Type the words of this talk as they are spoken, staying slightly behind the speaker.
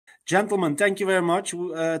Gentlemen, thank you very much.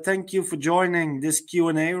 Thank you for joining this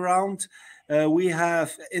Q&A round. We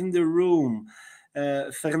have in the room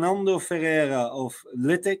Fernando Ferreira of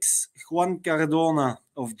Lytx, Juan Cardona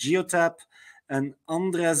of Geotab, and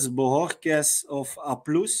Andres Bohorquez of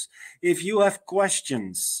Applus. If you have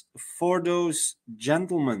questions for those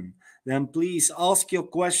gentlemen, then please ask your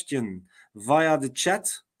question via the chat.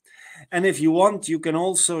 And if you want, you can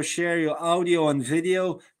also share your audio and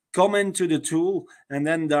video, come into the tool, and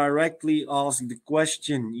then directly ask the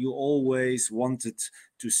question you always wanted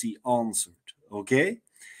to see answered. Okay?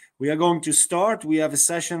 We are going to start. We have a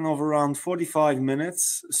session of around 45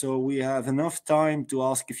 minutes, so we have enough time to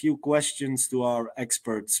ask a few questions to our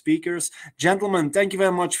expert speakers. Gentlemen, thank you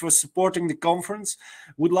very much for supporting the conference.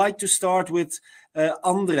 Would like to start with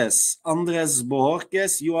Andres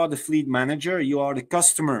Bohorquez. You are the fleet manager. You are the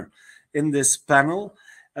customer in this panel.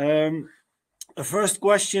 A first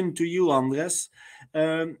question to you, Andres.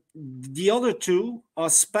 The other two are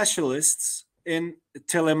specialists in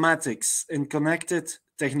telematics, in connected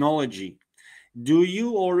technology. Do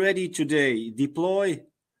you already today deploy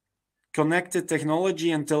connected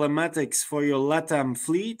technology and telematics for your LatAm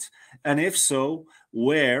fleet? And if so,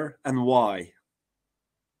 where and why?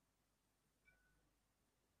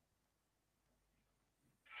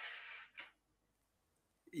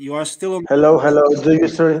 You are still on. Hello. Do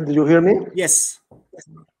you hear me? Yes.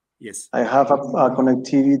 Yes. I have a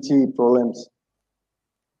connectivity problems.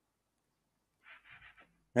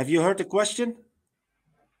 Have you heard the question?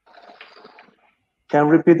 Can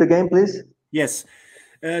you repeat again, please? Yes.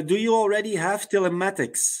 Do you already have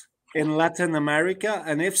telematics in Latin America?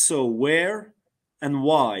 And if so, where and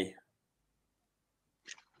why?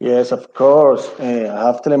 Yes, of course. I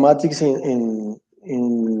have telematics in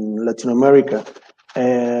Latin America.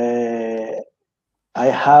 I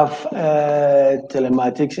have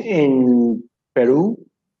telematics in Peru,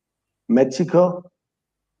 Mexico,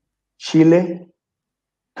 Chile,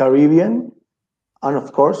 Caribbean, and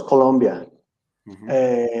of course, Colombia.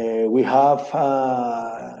 Mm-hmm. We have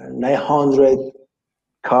 900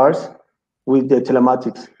 cars with the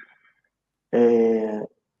telematics.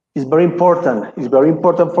 It's very important. It's very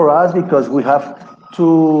important for us because we have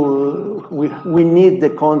to. We need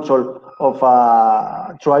the control of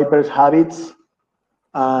drivers' habits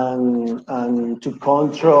and to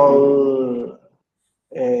control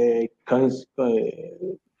the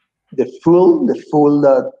fuel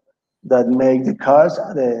that make the cars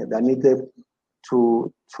that need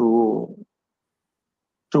to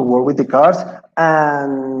work with the cars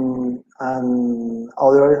and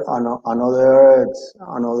other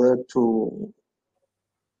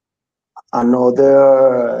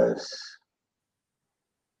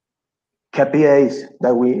KPIs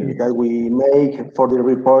that we make for the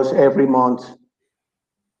reports every month.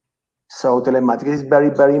 So telematics is very,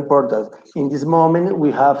 very important. In this moment,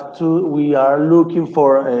 we are looking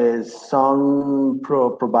for some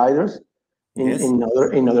providers in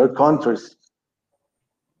other countries.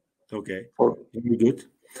 Okay, very good.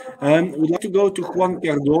 We'd like to go to Juan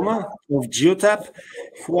Cardona of Geotab.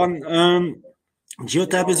 Juan,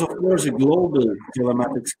 Geotab is, of course, a global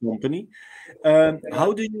telematics company.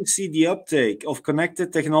 How do you see the uptake of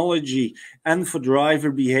connected technology and for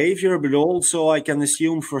driver behavior, but also, I can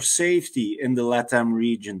assume, for safety in the LatAm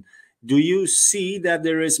region? Do you see that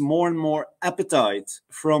there is more and more appetite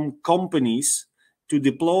from companies to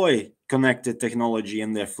deploy connected technology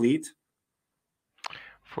in their fleet?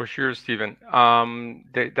 For sure, Steven.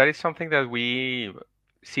 That is something that we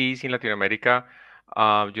see in Latin America.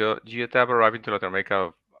 Geotab arrived into Latin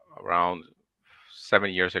America around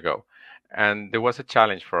 7 years ago. And there was a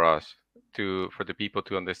challenge for us for the people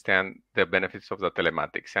to understand the benefits of the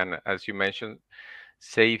telematics. And as you mentioned,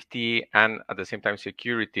 safety and at the same time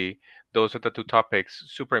security, those are the two topics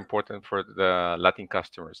super important for the Latin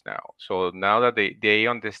customers now. So now that they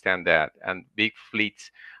understand that and big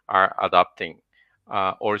fleets are adopting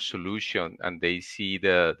our solution and they see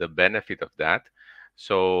the benefit of that.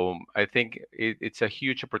 So I think it's a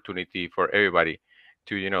huge opportunity for everybody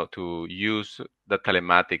to use the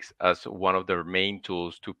telematics as one of their main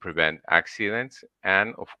tools to prevent accidents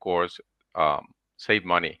and, of course, save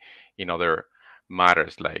money in other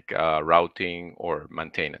matters like routing or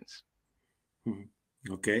maintenance.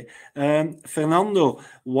 Okay. Fernando,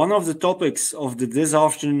 one of the topics of this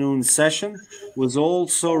afternoon session was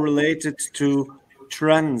also related to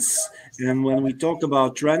trends. And when we talk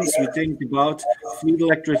about trends, we think about fleet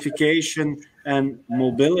electrification and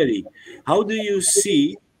mobility. How do you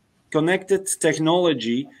see connected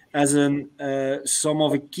technology as some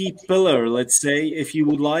of a key pillar, let's say, if you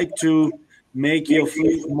would like to make your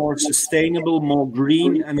fleet more sustainable, more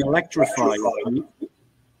green, and electrify your fleet?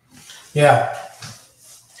 Yeah.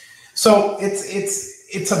 So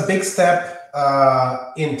it's a big step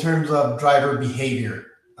in terms of driver behavior.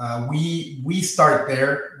 We start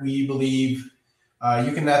there. We believe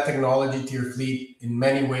you can add technology to your fleet in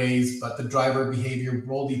many ways, but the driver behavior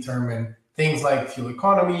will determine things like fuel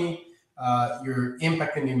economy, your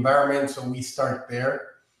impact in the environment. So we start there.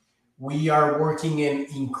 We are working in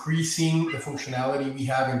increasing the functionality we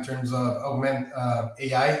have in terms of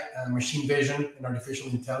AI, machine vision, and artificial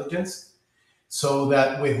intelligence, so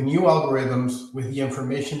that with new algorithms, with the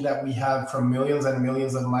information that we have from millions and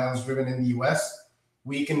millions of miles driven in the US,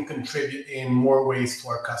 we can contribute in more ways to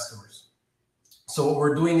our customers. So what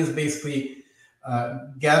we're doing is basically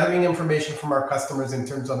gathering information from our customers in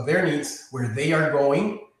terms of their needs, where they are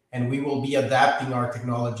going, and we will be adapting our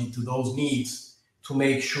technology to those needs to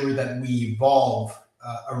make sure that we evolve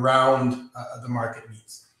around the market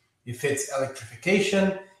needs. If it's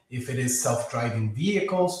electrification, if it is self-driving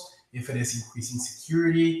vehicles, if it is increasing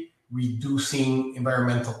security, reducing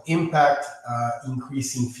environmental impact,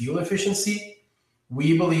 increasing fuel efficiency,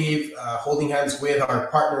 we believe holding hands with our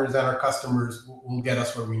partners and our customers will get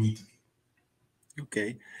us where we need to be.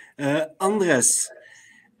 Okay. Andres,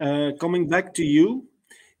 coming back to you,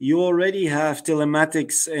 you already have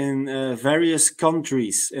telematics in various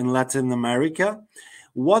countries in Latin America.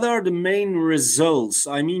 What are the main results?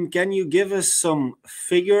 I mean, can you give us some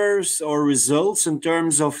figures or results in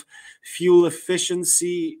terms of fuel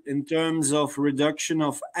efficiency, in terms of reduction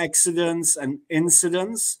of accidents and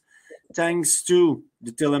incidents, thanks to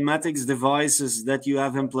the telematics devices that you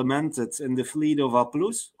have implemented in the fleet of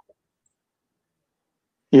Applus?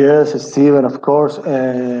 Yes, Steven, of course.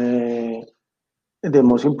 The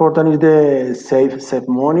most important is the save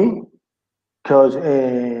money, because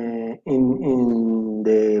in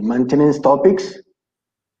the maintenance topics,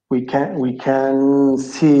 we can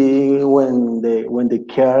see when the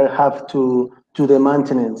car have to do the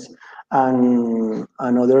maintenance, and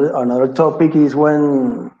another topic is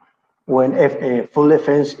when full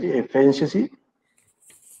efficiency.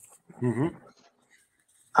 Mm-hmm.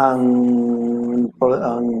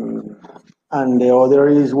 And the other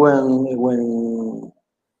is when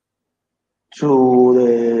to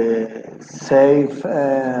the save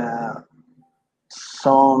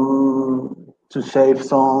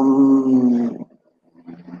some.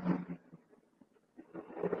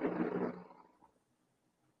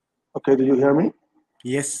 Okay, do you hear me?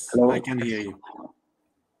 Yes, Hello? I can hear you.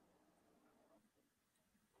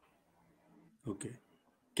 Okay.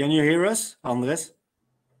 Can you hear us, Andres?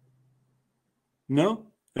 No?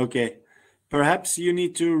 Okay. Perhaps you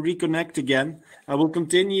need to reconnect again. I will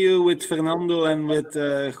continue with Fernando and with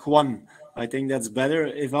Juan. I think that's better.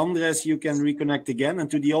 If Andres, you can reconnect again.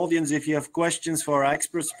 And to the audience, if you have questions for our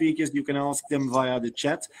expert speakers, you can ask them via the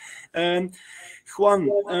chat. Juan,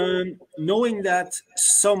 knowing that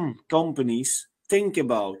some companies think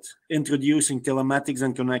about introducing telematics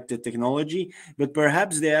and connected technology, but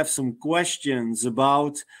perhaps they have some questions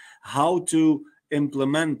about how to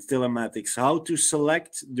implement telematics, how to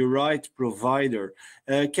select the right provider.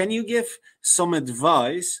 Can you give some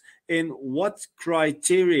advice in what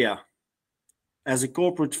criteria as a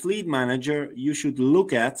corporate fleet manager you should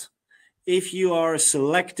look at if you are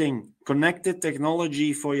selecting connected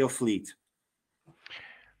technology for your fleet?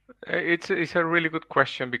 It's a really good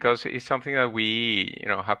question, because it's something that we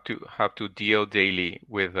have to deal daily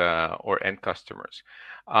with our end customers.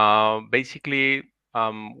 Basically,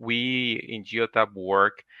 we in Geotab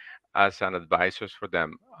work as an advisors for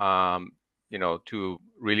them. To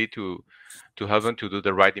really to help them to do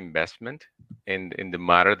the right investment in the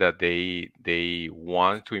matter that they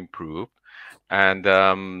want to improve.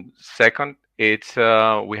 And second, it's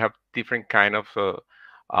we have different kind of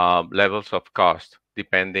levels of cost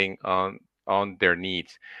depending on their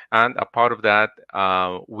needs, and a part of that,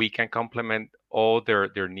 we can complement all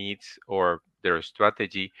their needs or their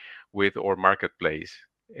strategy with our marketplace.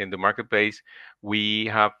 In the marketplace, we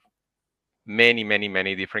have many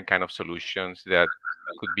different kind of solutions that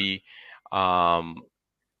could be a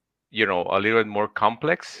little bit more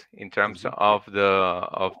complex in terms of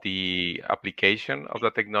the application of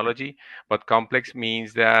the technology, but complex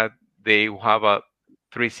means that they have a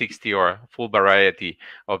 360 or full variety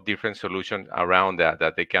of different solutions around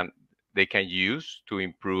that they can use to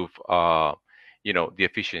improve the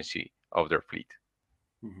efficiency of their fleet.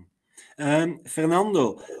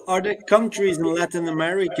 Fernando, are there countries in Latin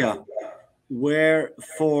America where,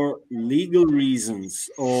 for legal reasons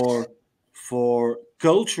or for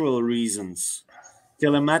cultural reasons,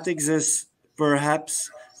 telematics is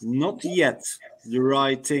perhaps not yet the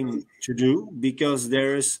right thing to do, because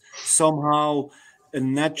there is somehow a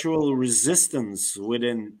natural resistance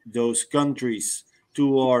within those countries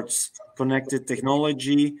towards connected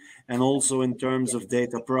technology and also in terms of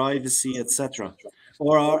data privacy, etc.?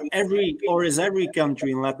 Or is every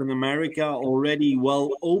country in Latin America already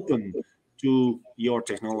well open to your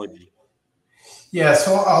technology? Yeah,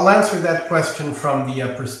 so I'll answer that question from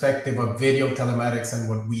the perspective of video telematics and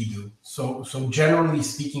what we do. So generally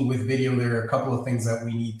speaking, with video, there are a couple of things that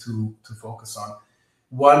we need to focus on.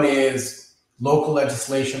 One is local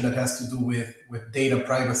legislation that has to do with data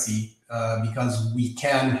privacy, because we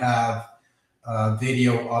can have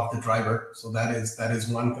video of the driver. So that is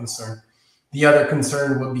one concern. The other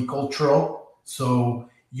concern would be cultural. So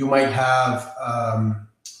you might have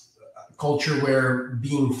culture where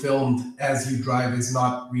being filmed as you drive is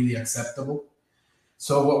not really acceptable.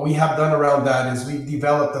 So what we have done around that is we've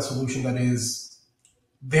developed a solution that is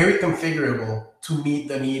very configurable to meet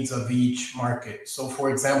the needs of each market. So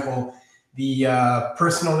for example, the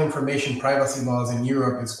personal information privacy laws in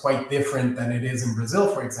Europe is quite different than it is in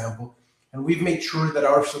Brazil, for example. And we've made sure that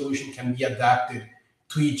our solution can be adapted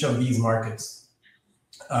to each of these markets.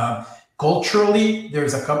 Culturally,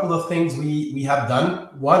 there's a couple of things we have done.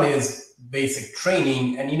 One is basic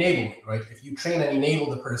training and enablement, right? If you train and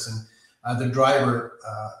enable the person, the driver,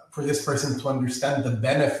 for this person to understand the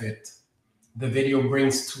benefit the video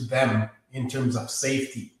brings to them in terms of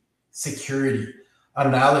safety, security,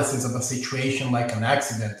 analysis of a situation like an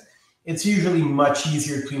accident, it's usually much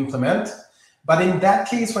easier to implement. But in that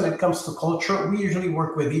case, when it comes to culture, we usually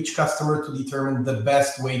work with each customer to determine the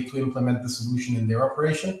best way to implement the solution in their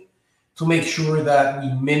operation, to make sure that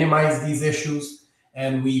we minimize these issues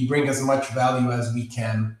and we bring as much value as we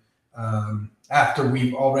can, after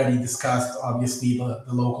we've already discussed, obviously, the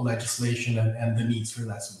local legislation and the needs for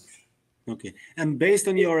that solution. Okay. And based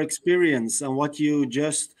on your experience and what you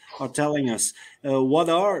just are telling us, what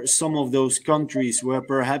are some of those countries where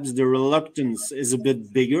perhaps the reluctance is a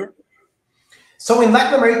bit bigger? So in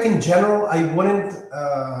Latin America in general, I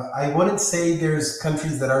wouldn't say there's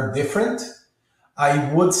countries that are different.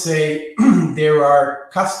 I would say there are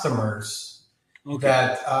customers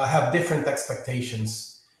that have different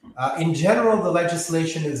expectations. In general, the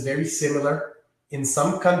legislation is very similar. In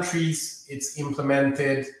some countries, it's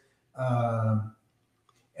implemented,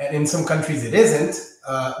 and in some countries it isn't.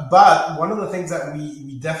 But one of the things that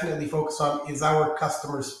we definitely focus on is our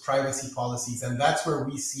customers' privacy policies, and that's where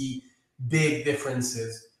we see big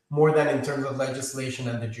differences, more than in terms of legislation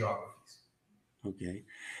and the geographies. Okay.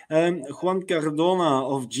 Juan Cardona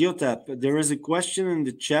of Geotab, there is a question in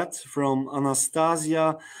the chat from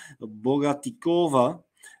Anastasia Bogatikova,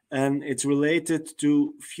 and it's related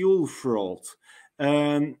to fuel fraud.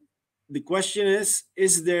 The question is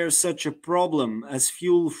there such a problem as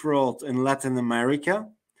fuel fraud in Latin America?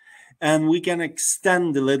 And we can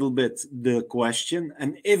extend a little bit the question.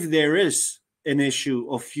 And if there is an issue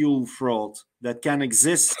of fuel fraud that can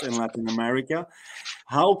exist in Latin America,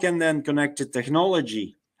 how can then connected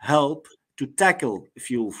technology help to tackle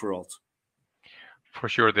fuel fraud? For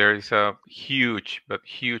sure, there is a huge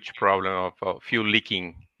problem of fuel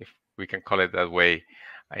leaking, if we can call it that way,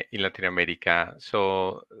 in Latin America.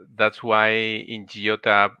 So that's why in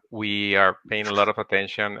Geotab we are paying a lot of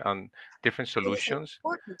attention on different solutions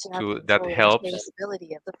that help.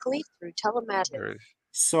 Traceability of the fleet through telematics.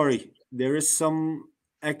 Sorry, there is some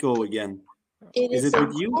echo again. It is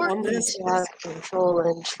with you, important Andres? to have control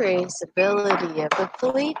and traceability of the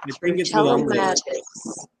fleet I through think it's with Andres.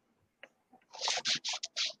 telematics.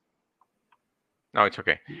 No, it's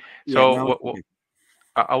okay. Yeah, So okay.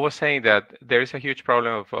 I was saying that there is a huge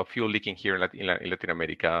problem of fuel leaking here in Latin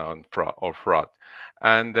America on fraud.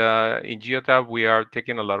 And in Geotab, we are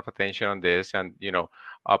taking a lot of attention on this and,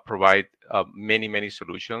 provide many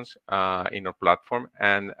solutions in our platform.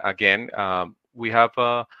 And again, we have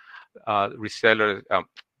resellers,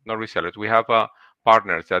 not resellers, we have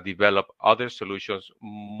partners that develop other solutions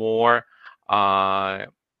more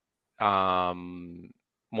than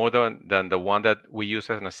the one that we use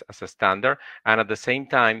as a standard. And at the same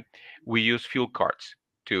time, we use fuel cards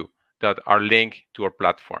too that are linked to our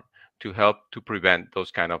platform to help to prevent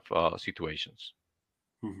those kind of situations.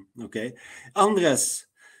 Okay. Andres,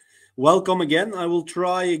 welcome again. I will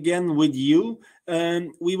try again with you.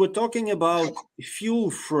 We were talking about fuel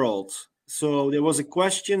fraud. So there was a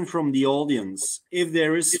question from the audience. If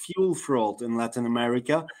there is fuel fraud in Latin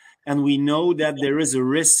America, and we know that there is a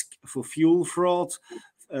risk for fuel fraud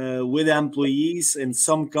with employees in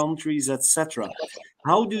some countries, etc.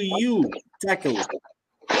 How do you tackle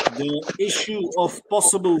the issue of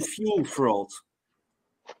possible fuel fraud?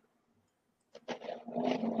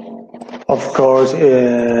 Of course,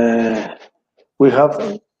 we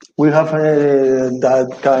we have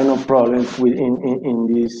that kind of problems in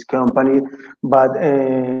this company, but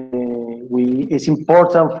it's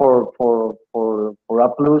important for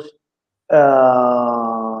Applus.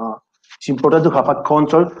 It's important to have a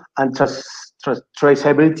control and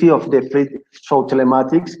traceability of the fleet, so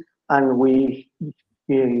telematics, and we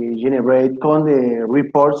generate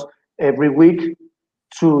reports every week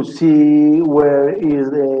to see where is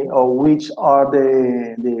or which are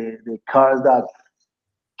the cars that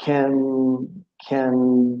can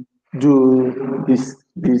do this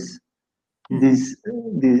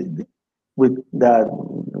with that,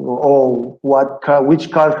 or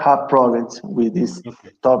which cars have problems with these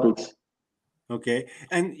topics. Okay,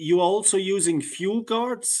 and you are also using fuel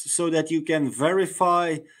cards so that you can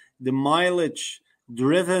verify the mileage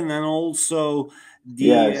driven and also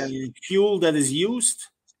the fuel that is used.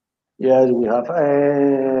 Yes, we have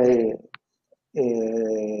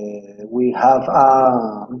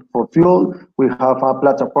for fuel we have a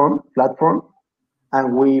platform,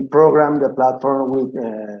 and we program the platform with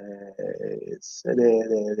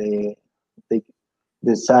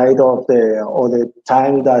the side of the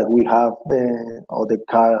time that we have the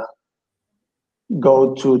car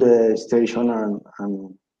go to the station and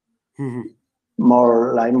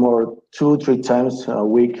more 2-3 times a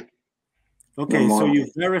week. Okay, so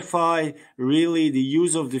you verify really the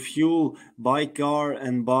use of the fuel by car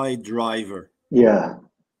and by driver. Yeah.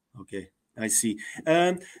 Okay, I see.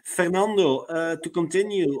 Fernando, to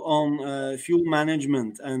continue on fuel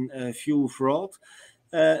management and fuel fraud,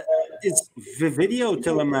 is the video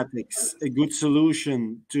telematics a good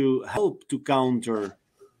solution to help to counter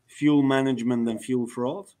fuel management and fuel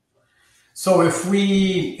fraud? So if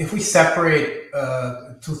we separate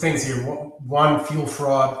two things here, one fuel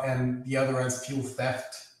fraud and the other is fuel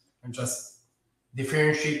theft, and just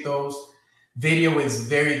differentiate those, video is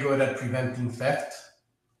very good at preventing theft,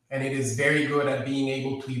 and it is very good at being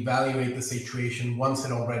able to evaluate the situation once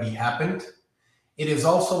it already happened. It is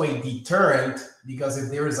also a deterrent because if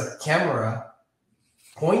there is a camera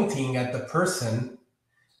pointing at the person,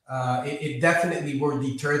 it definitely will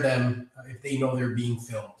deter them if they know they're being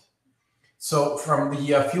filmed. So from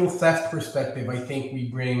the fuel theft perspective, I think we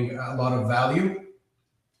bring a lot of value.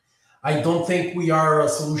 I don't think we are a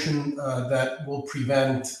solution that will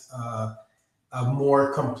prevent a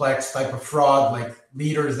more complex type of fraud, like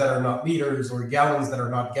liters that are not liters or gallons that are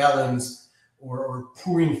not gallons, or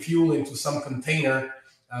pouring fuel into some container.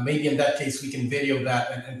 Maybe in that case, we can video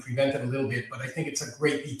that and prevent it a little bit, but I think it's a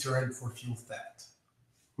great deterrent for fuel theft.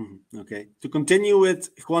 Okay. To continue with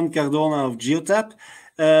Juan Cardona of Geotab,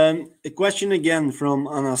 a question again from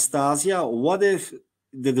Anastasia. What if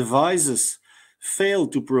the devices fail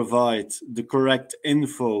to provide the correct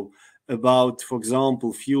info about, for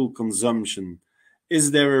example, fuel consumption?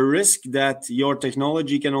 Is there a risk that your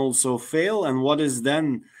technology can also fail? And what is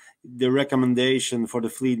then the recommendation for the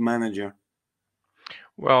fleet manager?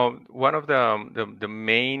 Well, one of the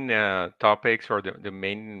main topics or the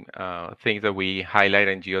main things that we highlight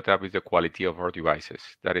in Geotab is the quality of our devices.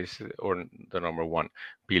 That is or the number one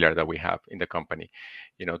pillar that we have in the company,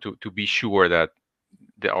 to be sure that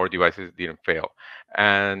our devices didn't fail.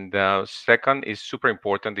 And second is super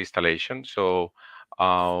important, the installation. So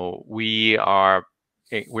we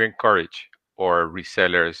encourage our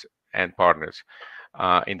resellers and partners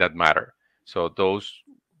in that matter. So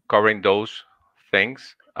covering those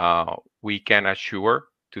things, we can assure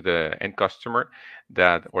to the end customer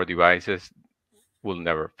that our devices will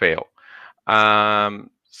never fail.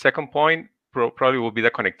 Second point probably will be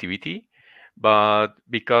the connectivity, but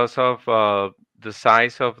because of the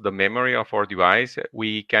size of the memory of our device,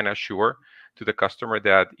 we can assure to the customer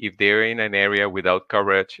that if they're in an area without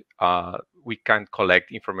coverage, we can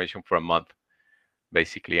collect information for a month,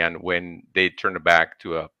 basically. And when they turn it back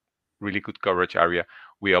to a really good coverage area,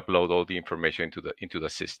 we upload all the information into the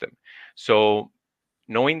system. So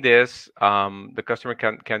knowing this, the customer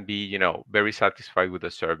can be very satisfied with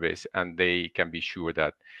the service, and they can be sure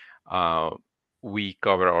that we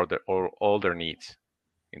cover all their needs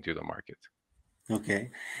into the market.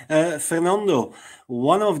 Okay. Fernando,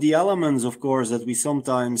 one of the elements, of course, that we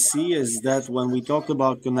sometimes see is that when we talk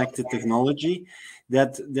about connected technology,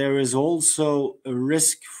 that there is also a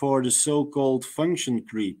risk for the so-called function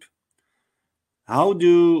creep. How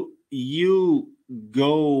do you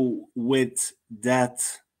go with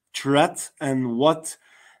that threat, and what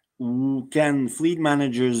can fleet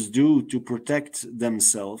managers do to protect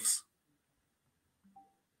themselves?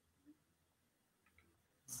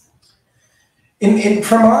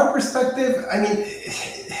 From our perspective, I mean,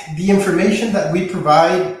 the information that we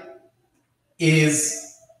provide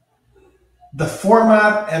is The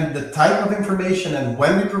format and the type of information and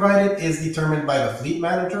when we provide it is determined by the fleet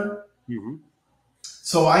manager. Mm-hmm.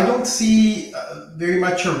 So I don't see very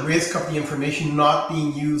much a risk of the information not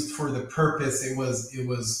being used for the purpose it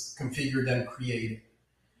was configured and created.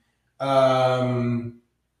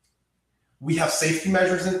 We have safety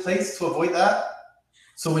measures in place to avoid that.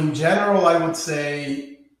 So in general, I would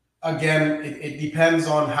say, again, it depends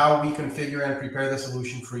on how we configure and prepare the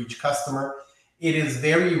solution for each customer. It is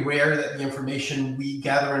very rare that the information we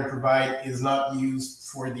gather and provide is not used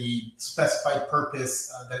for the specified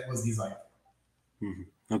purpose that it was designed for.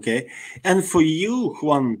 Mm-hmm. Okay. And for you,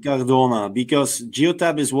 Juan Cardona, because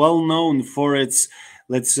Geotab is well known for its,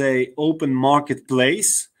 let's say, open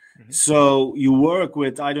marketplace. Mm-hmm. So you work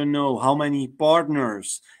with, I don't know how many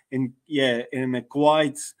partners in a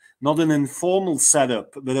quite, not an informal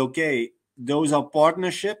setup, but okay, those are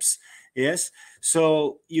partnerships. Yes.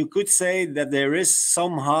 So you could say that there is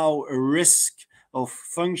somehow a risk of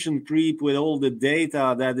function creep with all the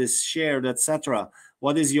data that is shared, etc.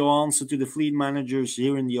 What is your answer to the fleet managers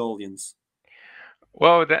here in the audience?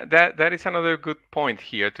 Well, that is another good point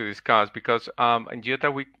here to discuss, because in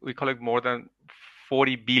Geotab we collect more than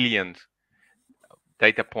 40 billion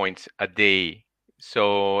data points a day.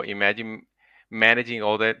 So imagine managing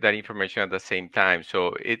all that information at the same time.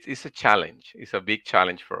 So it's a challenge. It's a big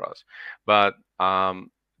challenge for us. But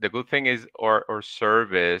the good thing is our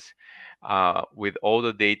service with all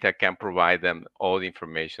the data can provide them all the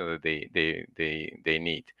information that they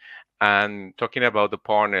need. And talking about the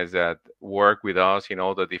partners that work with us in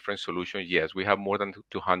all the different solutions, yes, we have more than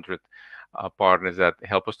 200 partners that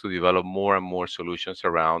help us to develop more and more solutions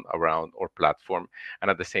around our platform. And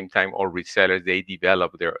at the same time, our resellers, they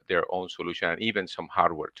develop their own solution, and even some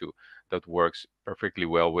hardware too that works perfectly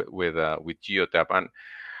well with Geotab.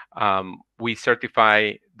 And we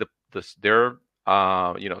certify their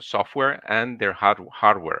software and their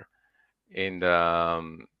hardware in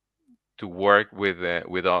the to work with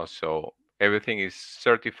us. So everything is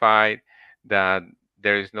certified, that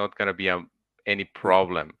there is not going to be any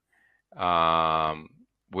problem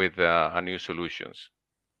with new solutions.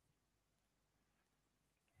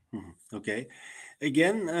 Okay.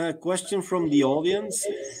 Again, a question from the audience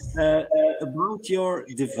about your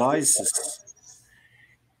devices.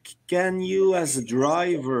 Can you, as a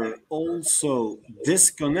driver, also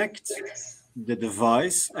disconnect the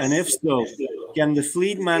device? And if so, can the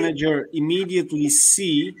fleet manager immediately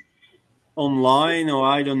see online, or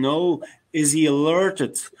I don't know, is he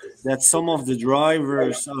alerted that some of the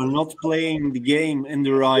drivers are not playing the game in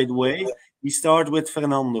the right way? We start with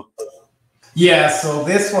Fernando. Yeah, so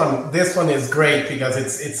this one is great because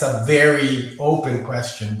it's a very open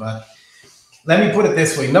question, but let me put it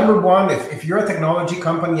this way. Number one, if you're a technology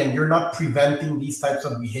company and you're not preventing these types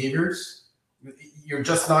of behaviors, you're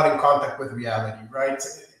just not in contact with reality, right?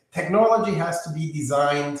 Technology has to be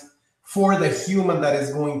designed for the human that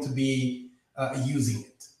is going to be using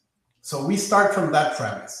it. So we start from that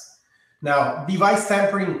premise. Now, device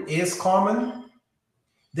tampering is common.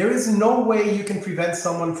 There is no way you can prevent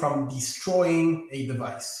someone from destroying a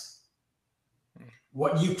device.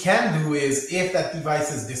 What you can do is, if that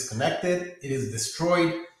device is disconnected, it is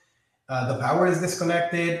destroyed, the power is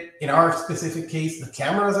disconnected. In our specific case, the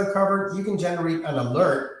cameras are covered. You can generate an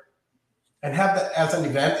alert and have that as an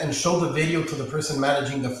event and show the video to the person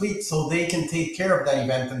managing the fleet so they can take care of that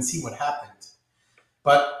event and see what happened.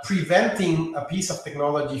 But preventing a piece of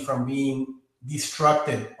technology from being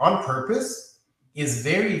destructed on purpose is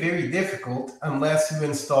very, very difficult unless you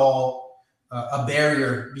install a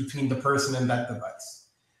barrier between the person and that device.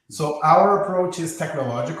 So our approach is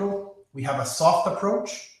technological. We have a soft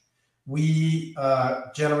approach. We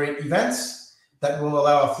generate events that will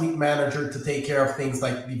allow a fleet manager to take care of things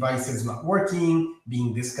like devices not working,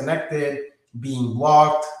 being disconnected, being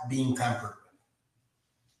blocked, being tampered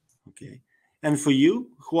with. Okay. And for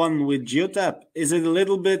you, Juan, with Geotab, is it a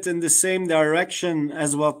little bit in the same direction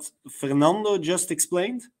as what Fernando just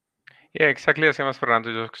explained? Yeah, exactly the same as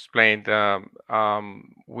Fernando just explained.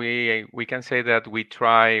 We can say that we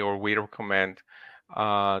try, or we recommend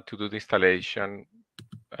to do the installation,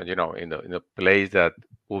 in the place that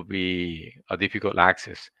will be a difficult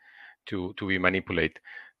access to be manipulate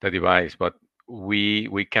the device. But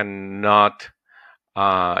we cannot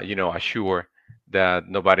assure that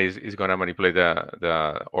nobody is going to manipulate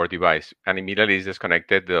our device, and immediately is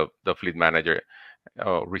disconnected, the fleet manager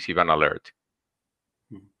receive an alert.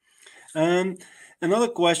 Another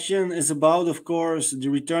question is about, of course, the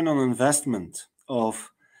return on investment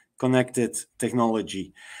of connected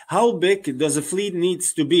technology. How big does a fleet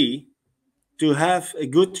needs to be to have a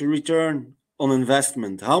good return on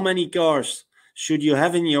investment? How many cars should you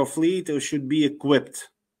have in your fleet or should be equipped?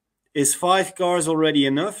 Is 5 cars already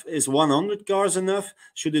enough? Is 100 cars enough?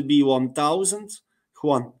 Should it be 1,000?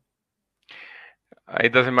 Juan?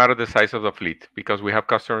 It doesn't matter the size of the fleet, because we have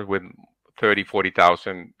customers with 30,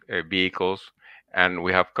 40,000 vehicles, and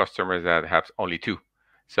we have customers that have only 2.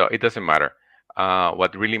 So it doesn't matter.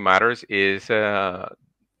 What really matters is the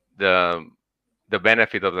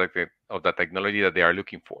benefit of the technology that they are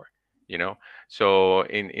looking for. So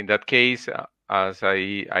in that case, as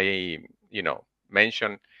I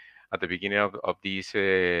mentioned at the beginning of this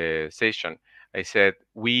session, I said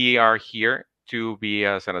we are here to be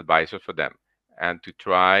as an advisor for them and to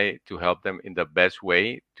try to help them in the best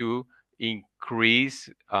way to increase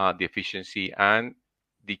the efficiency and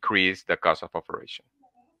decrease the cost of operation.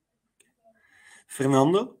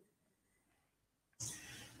 Fernando?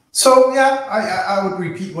 So yeah, I would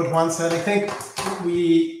repeat what Juan said. I think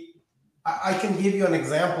I can give you an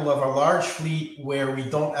example of a large fleet where we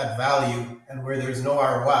don't add value and where there's no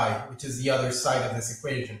ROI, which is the other side of this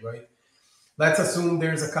equation, right? Let's assume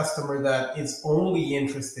there's a customer that is only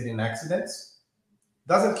interested in accidents,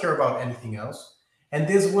 doesn't care about anything else, and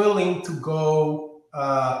is willing to go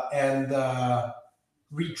and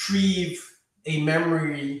retrieve a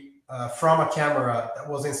memory from a camera that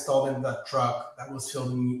was installed in that truck that was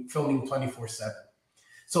filming 24/7.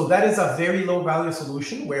 So that is a very low value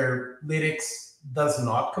solution where Lytx does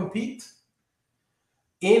not compete.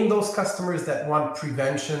 In those customers that want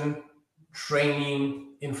prevention,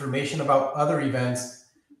 training, information about other events,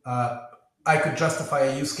 I could justify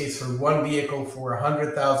a use case for one vehicle for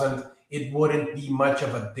 100,000. It wouldn't be much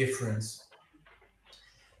of a difference.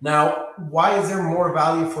 Now, why is there more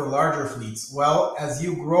value for larger fleets? Well, as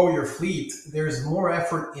you grow your fleet, there's more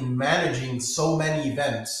effort in managing so many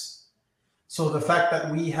events. So the fact that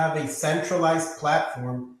we have a centralized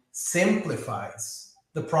platform simplifies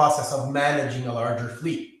the process of managing a larger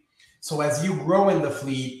fleet. So as you grow in the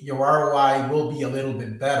fleet, your ROI will be a little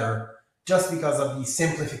bit better just because of the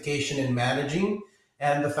simplification in managing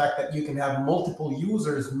and the fact that you can have multiple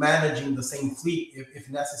users managing the same fleet if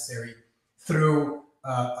necessary through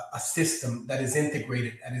a system that is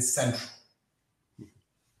integrated and is central.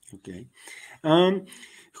 Okay.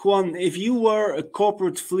 Juan, if you were a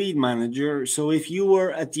corporate fleet manager, so if you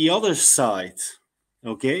were at the other side,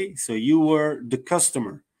 okay, so you were the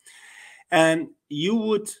customer, and you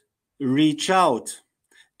would reach out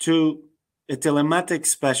to a telematics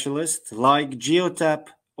specialist like Geotab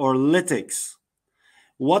or Lytx,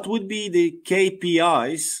 what would be the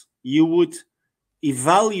KPIs you would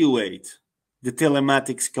evaluate the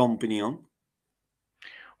telematics company on?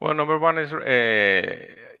 Well, number one is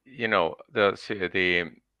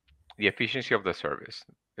the efficiency of the service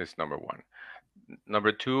is number one.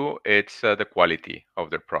 Number two, it's the quality of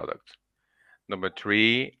their product. Number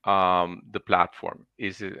three, the platform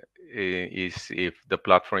is if the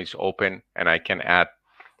platform is open and I can add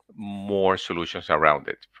more solutions around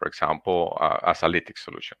it. For example, as a Lytx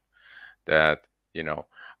solution that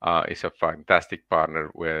is a fantastic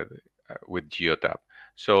partner with Geotab.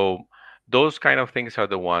 So those kind of things are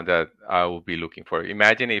the one that I will be looking for.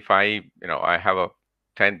 Imagine if I have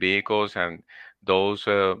 10 vehicles and those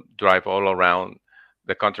drive all around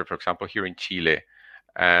the country, for example, here in Chile,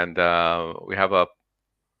 and we have a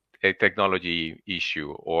technology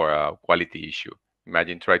issue or a quality issue.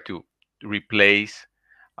 Imagine try to replace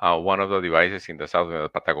one of the devices in the south of the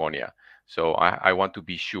Patagonia. So I want to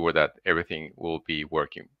be sure that everything will be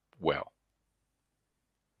working well.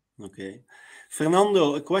 Okay.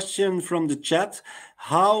 Fernando, a question from the chat.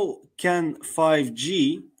 How can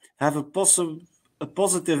 5G have a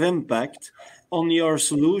positive impact on your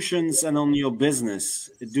solutions and on your business?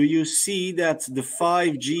 Do you see that the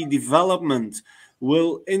 5G development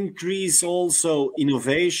will increase also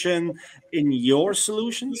innovation in your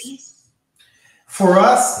solutions? For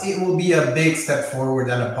us, it will be a big step forward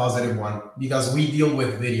and a positive one because we deal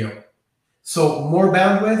with video. So more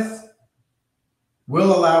bandwidth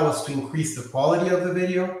will allow us to increase the quality of the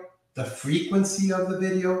video, the frequency of the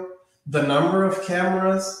video, the number of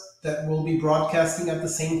cameras that will be broadcasting at the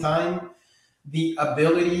same time, the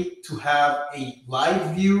ability to have a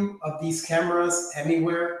live view of these cameras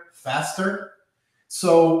anywhere faster.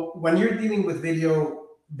 So when you're dealing with video,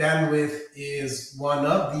 bandwidth is one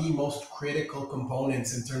of the most critical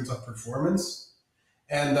components in terms of performance.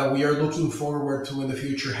 And we are looking forward to, in the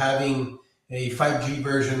future, having a 5G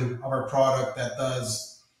version of our product that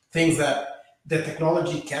does things that the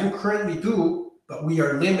technology can currently do, but we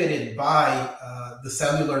are limited by the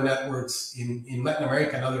cellular networks in Latin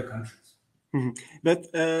America and other countries. Mm-hmm. But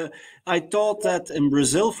I thought that in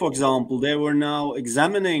Brazil, for example, they were now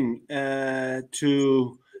examining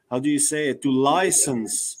to how do you say it, to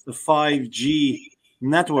license a 5G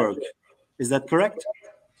network. Is that correct?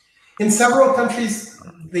 In several countries,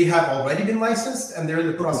 they have already been licensed and they're in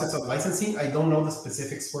the process of licensing. I don't know the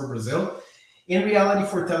specifics for Brazil. In reality,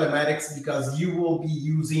 for telematics, because you will be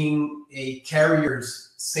using a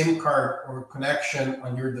carrier's SIM card or connection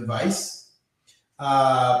on your device,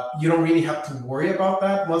 you don't really have to worry about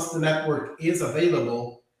that. Once the network is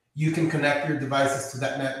available, you can connect your devices to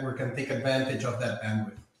that network and take advantage of that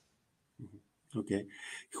bandwidth. Okay.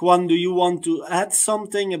 Juan, do you want to add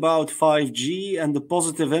something about 5G and the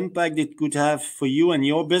positive impact it could have for you and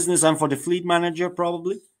your business and for the fleet manager,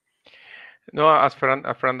 probably? No, as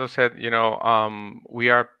Fernando said, we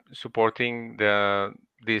are supporting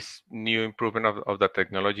this new improvement of the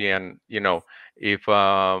technology, and if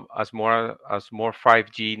as more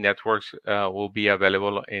 5G networks will be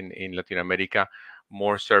available in Latin America,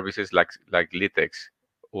 more services like Lytx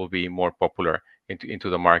will be more popular into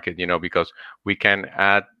the market, because we can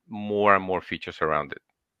add more and more features around it.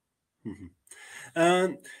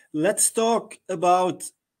 Mm-hmm. Let's talk about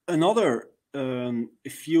another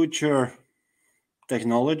future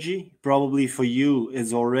technology. Probably for you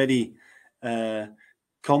is already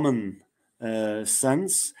common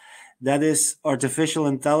sense. That is artificial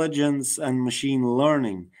intelligence and machine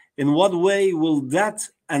learning. In what way will that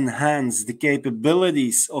enhance the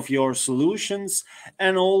capabilities of your solutions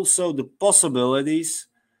and also the possibilities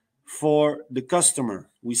for the customer?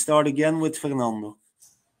 We start again with Fernando.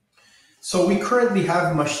 So we currently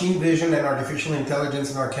have machine vision and artificial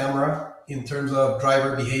intelligence in our camera in terms of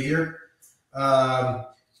driver behavior.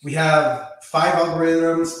 We have 5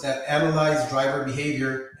 algorithms that analyze driver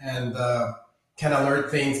behavior and can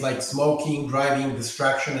alert things like smoking, driving,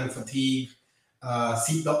 distraction and fatigue,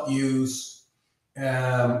 seatbelt use,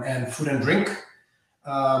 and food and drink.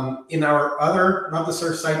 In our other, not the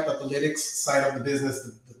search site, but the Lytx side of the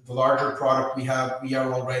business, the larger product we have, we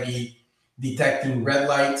are already detecting red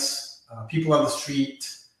lights, people on the street,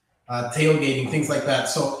 tailgating, things like that.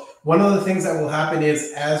 So one of the things that will happen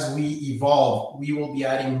is as we evolve, we will be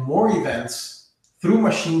adding more events through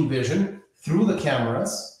machine vision, through the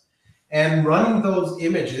cameras, and running those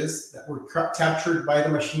images that were captured by the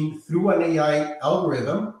machine through an AI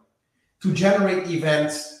algorithm to generate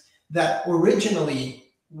events that originally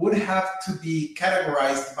would have to be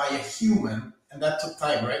categorized by a human, and that took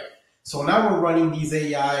time, right? So now we're running these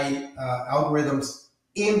AI algorithms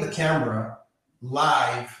in the camera,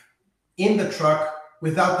 live, in the truck,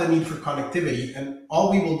 without the need for connectivity. And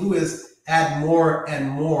all we will do is add more and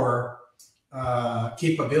more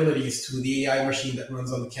capabilities to the AI machine that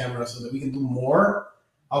runs on the camera so that we can do more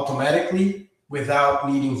automatically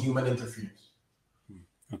without needing human interference.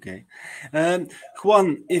 Okay.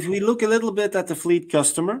 Juan, if we look a little bit at the fleet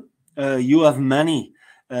customer, you have many,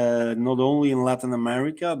 not only in Latin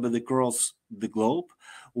America, but across the globe.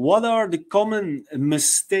 What are the common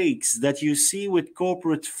mistakes that you see with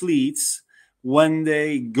corporate fleets when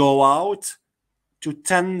they go out to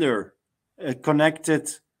tender a connected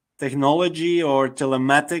technology or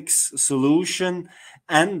telematics solution?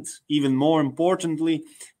 And even more importantly,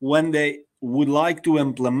 when they would like to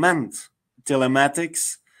implement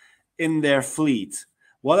telematics in their fleet,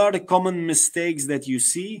 what are the common mistakes that you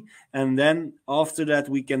see? And then after that,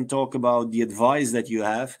 we can talk about the advice that you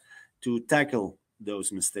have to tackle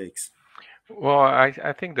those mistakes. Well,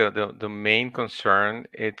 I think the main concern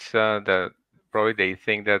it's that probably they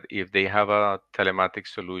think that if they have a telematic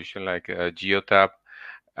solution like a Geotab,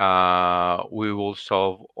 we will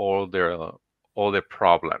solve all their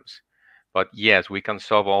problems. But yes, we can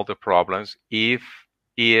solve all the problems if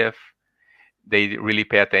they really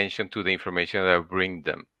pay attention to the information that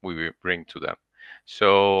we bring to them.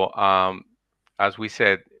 So as we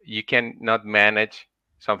said, you cannot manage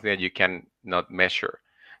something that you cannot measure.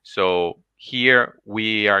 So here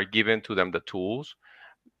we are giving to them the tools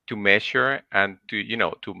to measure and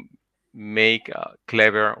to make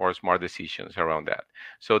clever or smart decisions around that.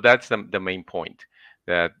 So that's the main point,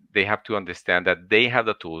 that they have to understand that they have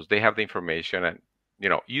the tools, they have the information, and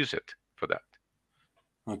use it for that.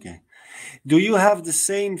 Okay. Do you have the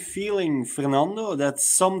same feeling, Fernando, that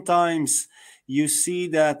sometimes you see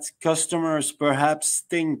that customers perhaps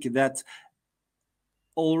think that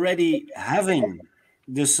already having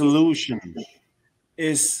the solution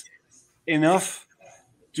is enough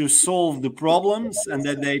to solve the problems, and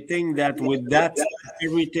that they think that with that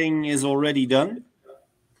everything is already done?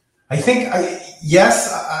 I think,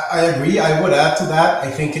 yes, I agree. I would add to that.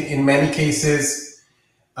 I think in many cases,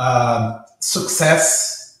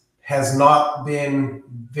 success has not been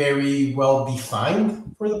very well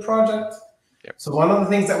defined for the project. Yep. So one of the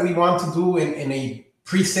things that we want to do in a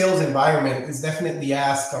pre-sales environment is definitely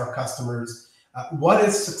ask our customers, what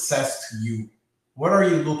is success to you? What are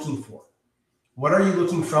you looking for? What are you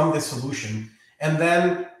looking from this solution? And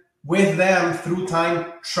then with them, through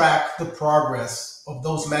time, track the progress of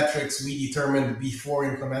those metrics we determined before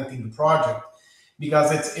implementing the project.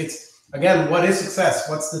 Because it's again, what is success?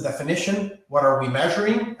 What's the definition? What are we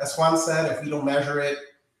measuring? As Juan said, if we don't measure it,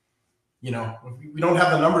 if we don't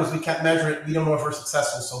have the numbers, we can't measure it, we don't know if we're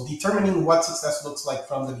successful. So determining what success looks like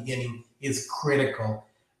from the beginning is critical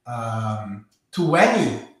to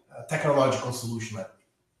any technological solution.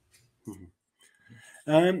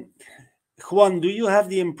 Juan, do you have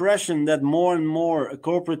the impression that more and more a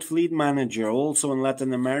corporate fleet manager, also in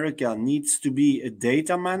Latin America, needs to be a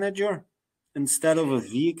data manager instead of a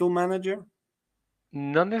vehicle manager?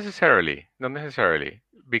 Not necessarily,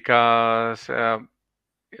 because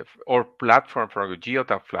our platform, for a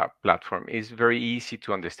Geotab platform, is very easy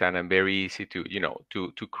to understand and very easy to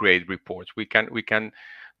to create reports. We can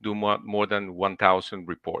do more than 1,000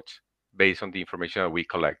 reports based on the information that we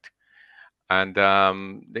collect. And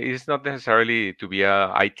it's not necessarily to be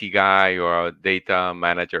a IT guy or a data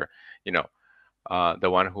manager, the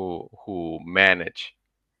one who manage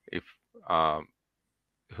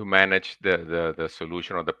the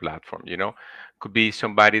solution or the platform. Could be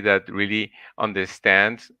somebody that really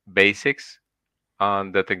understands basics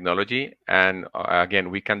on the technology, and again,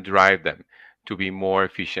 we can drive them to be more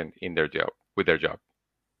efficient in their job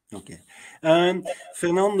Okay,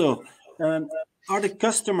 Fernando, are the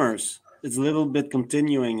customers? It's a little bit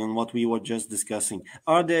continuing on what we were just discussing.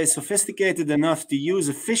 Are they sophisticated enough to use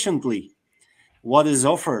efficiently what is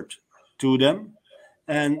offered to them?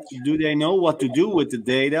 And do they know what to do with the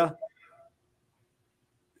data?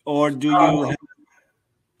 Or do you have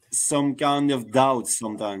some kind of doubts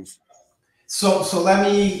sometimes? So let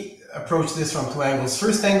me approach this from two angles.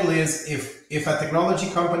 First angle is if a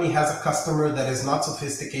technology company has a customer that is not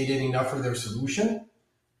sophisticated enough for their solution,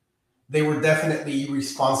 they were definitely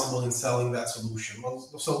responsible in selling that solution.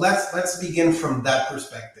 So let's begin from that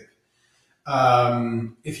perspective.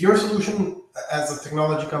 If your solution as a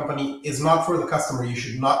technology company is not for the customer, you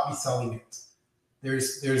should not be selling it.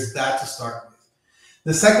 There's that to start with.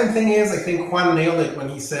 The second thing is, I think Juan nailed it when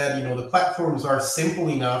he said, the platforms are simple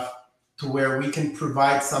enough to where we can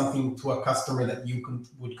provide something to a customer that you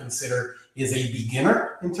would consider is a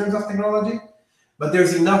beginner in terms of technology, but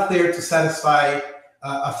there's enough there to satisfy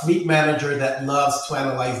a fleet manager that loves to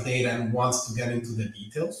analyze data and wants to get into the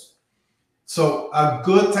details. So a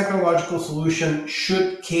good technological solution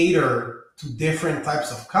should cater to different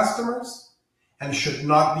types of customers and should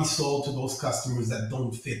not be sold to those customers that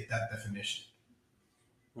don't fit that definition.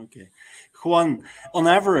 Okay. Juan, on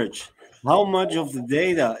average, how much of the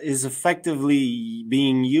data is effectively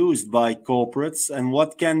being used by corporates, and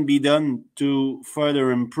what can be done to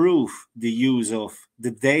further improve the use of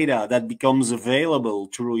the data that becomes available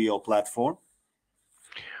through your platform?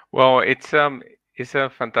 Well, it's a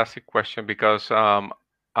fantastic question because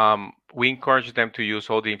we encourage them to use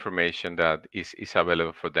all the information that is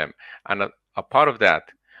available for them, and a part of that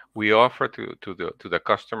we offer to the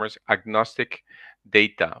customers agnostic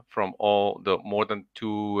data from all the more than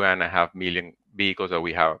 2.5 million vehicles that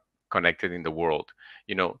we have connected in the world,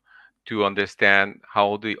 to understand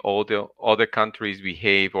how all the other countries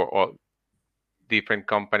behave or different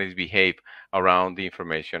companies behave around the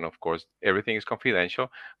information. Of course, everything is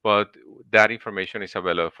confidential, but that information is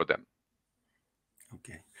available for them.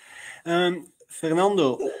 Okay.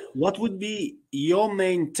 Fernando, what would be your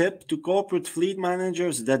main tip to corporate fleet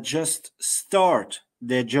managers that just start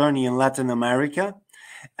their journey in Latin America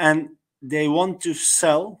and they want to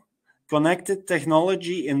sell connected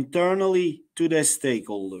technology internally to their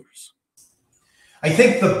stakeholders? I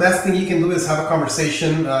think the best thing you can do is have a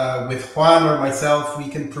conversation with Juan or myself. We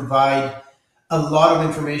can provide a lot of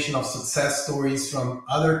information of success stories from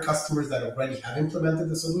other customers that already have implemented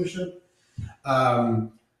the solution.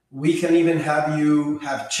 We can even have you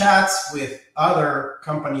have chats with other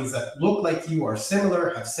companies that look like you, are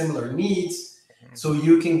similar, have similar needs, so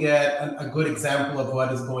you can get a good example of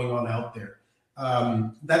what is going on out there.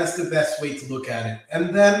 That is the best way to look at it.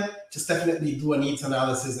 And then just definitely do a needs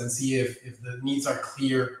analysis and see if the needs are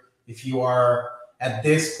clear, if you are at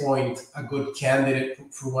this point a good candidate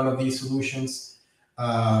for one of these solutions,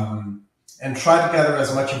 and try to gather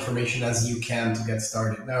as much information as you can to get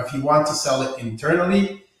started. Now, if you want to sell it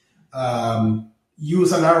internally,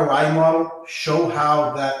 use an ROI model, show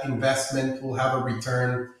how that investment will have a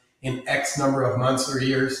return in X number of months or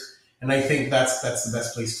years. And I think that's the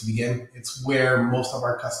best place to begin. It's where most of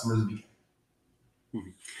our customers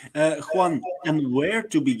begin. Juan, and where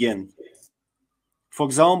to begin? For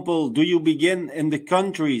example, do you begin in the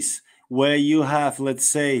countries where you have, let's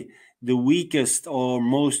say, the weakest or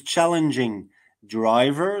most challenging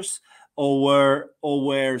drivers, or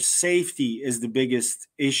where safety is the biggest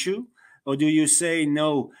issue? Or do you say,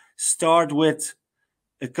 no, start with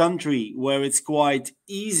a country where it's quite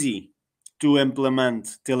easy to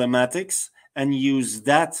implement telematics and use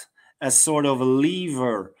that as sort of a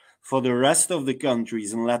lever for the rest of the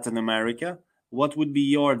countries in Latin America? What would be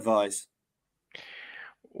your advice?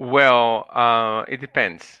 Well, it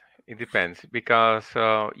depends. It depends because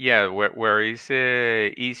yeah, where it's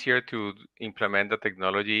easier to implement the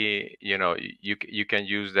technology, you can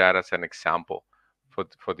use that as an example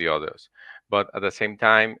for the others. But at the same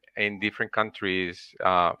time, in different countries,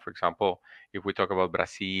 for example, if we talk about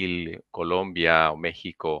Brazil, Colombia, or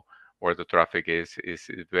Mexico, where the traffic is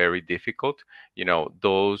very difficult,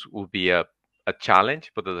 those will be a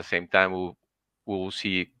challenge, but at the same time, we'll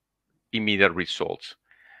see immediate results.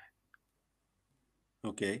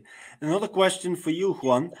 Okay. Another question for you,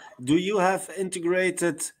 Juan. Do you have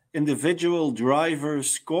integrated individual driver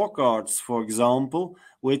scorecards, for example,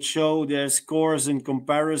 which show their scores in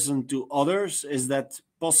comparison to others? Is that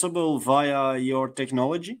possible via your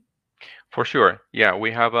technology? For sure. Yeah,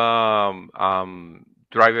 we have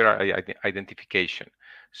driver identification.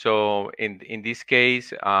 So in this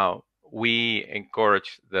case, we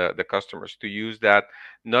encourage the customers to use that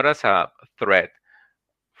not as a threat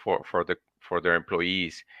for their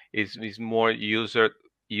employees. Is more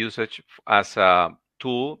usage as a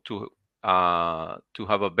tool to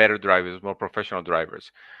have a better drivers, more professional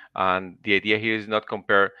drivers. And the idea here is not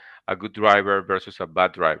compare a good driver versus a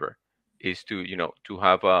bad driver. Is to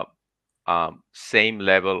have a same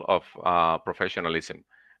level of professionalism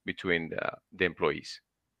between the employees.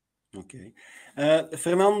 Okay.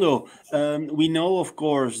 Fernando, we know, of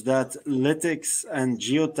course, that Lytx and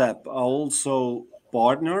Geotab are also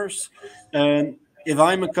partners. If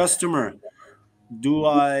I'm a customer, do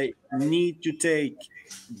I need to take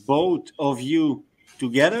both of you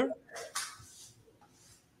together?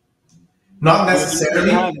 Not Do I need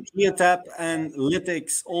to have necessarily. Geotab and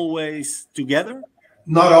Lytx always together?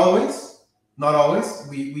 Not always. Not always.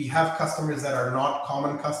 We have customers that are not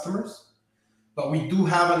common customers, but we do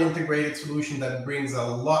have an integrated solution that brings a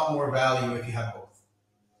lot more value if you have both.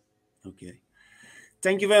 Okay.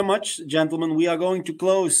 Thank you very much, gentlemen. We are going to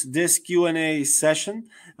close this Q&A session.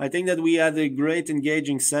 I think that we had a great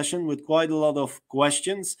engaging session with quite a lot of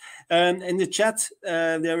questions. In the chat,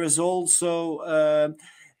 there is also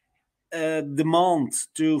a demand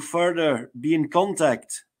to further be in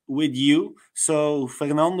contact with you. So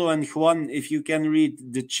Fernando and Juan, if you can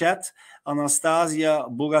read the chat. Anastasia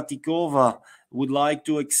Bogatikova would like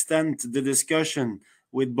to extend the discussion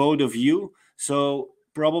with both of you. So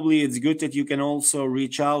probably it's good that you can also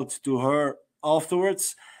reach out to her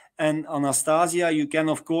afterwards. And Anastasia, you can,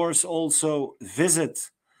 of course, also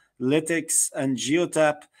visit Lytx and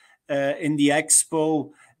Geotab in the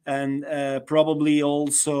expo, and probably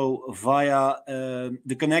also via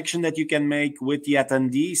the connection that you can make with the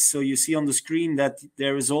attendees. So you see on the screen that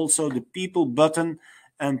there is also the people button,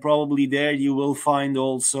 and probably there you will find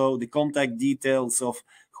also the contact details of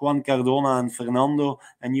Juan Cardona and Fernando,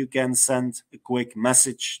 and you can send a quick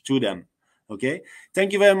message to them. Okay.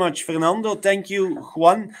 Thank you very much, Fernando. Thank you,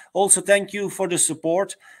 Juan. Also, thank you for the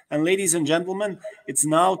support. And ladies and gentlemen, it's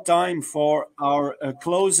now time for our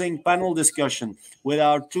closing panel discussion with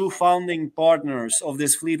our two founding partners of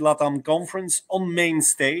this Fleet LatAm conference on main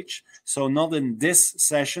stage. So not in this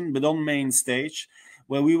session, but on main stage,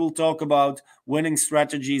 where we will talk about winning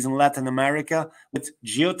strategies in Latin America with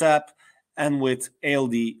Geotab and with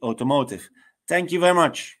ALD Automotive. Thank you very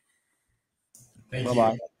much. Thank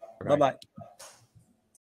Bye-bye. you. Bye-bye.